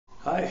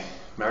Hi,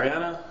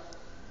 Mariana,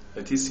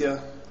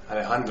 Leticia,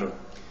 Alejandro.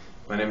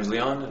 My name is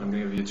Leon, and I'm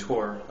going to give you a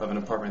tour of an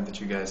apartment that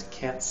you guys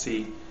can't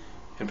see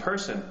in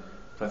person,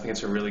 but I think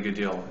it's a really good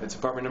deal. It's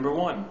apartment number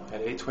 1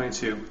 at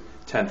 822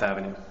 10th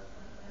Avenue.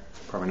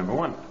 Apartment number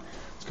 1.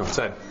 Let's go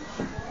inside.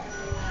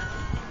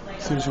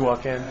 As soon as you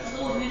walk in,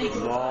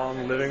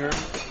 long living room,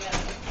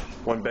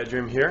 1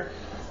 bedroom here.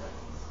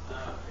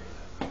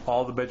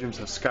 All the bedrooms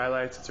have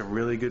skylights. It's a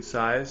really good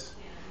size.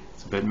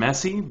 It's a bit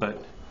messy,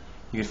 but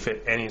you can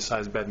fit any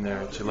size bed in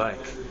there that you like.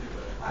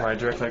 Right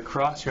directly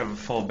across, you have a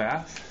full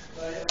bath.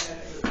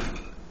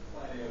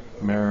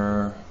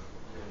 Mirror,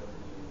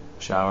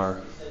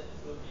 shower,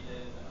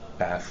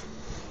 bath,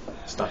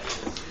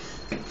 stuff.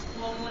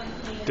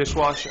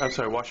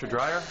 Washer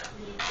dryer.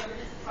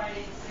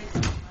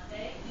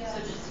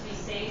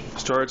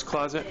 Storage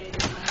closet.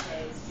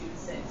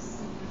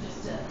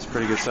 It's a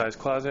pretty good sized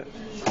closet.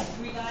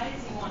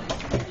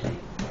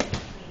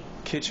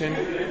 Kitchen,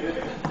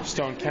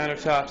 stone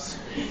countertops,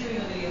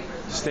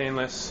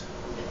 stainless,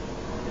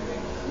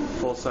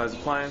 full-size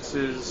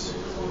appliances,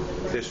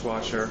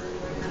 dishwasher,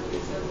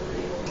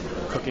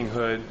 cooking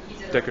hood,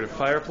 decorative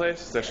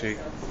fireplace. It's actually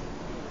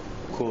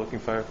a cool-looking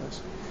fireplace.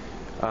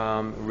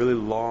 Really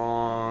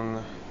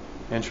long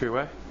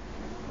entryway.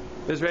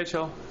 There's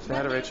Rachel. Say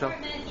hi to Rachel.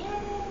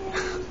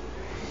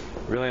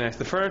 Really nice.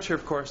 The furniture,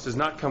 of course, does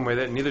not come with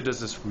it. Neither does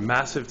this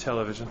massive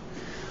television.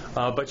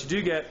 But you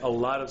do get a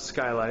lot of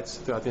skylights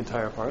throughout the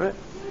entire apartment,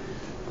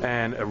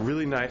 and a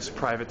really nice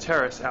private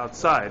terrace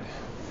outside.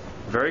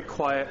 Very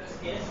quiet.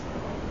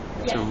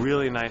 It's a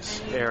really nice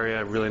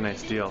area, really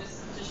nice deal.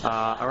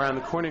 Around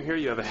the corner here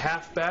you have a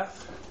half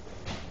bath,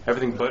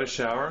 everything but a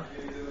shower.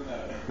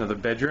 Another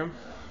bedroom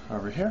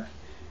over here.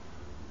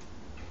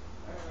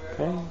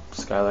 Okay,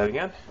 skylight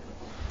again.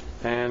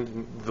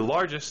 And the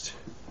largest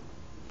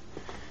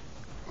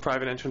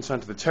private entrance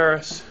onto the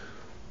terrace.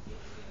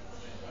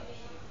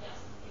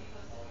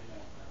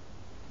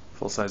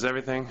 Full-size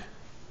everything,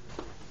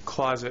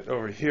 closet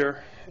over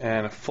here,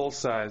 and a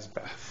full-size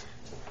bath.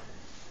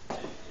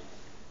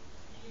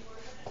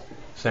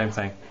 Same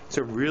thing. It's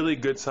a really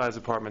good-sized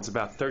apartment. It's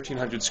about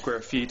 1,300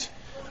 square feet,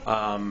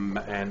 and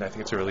I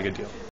think it's a really good deal.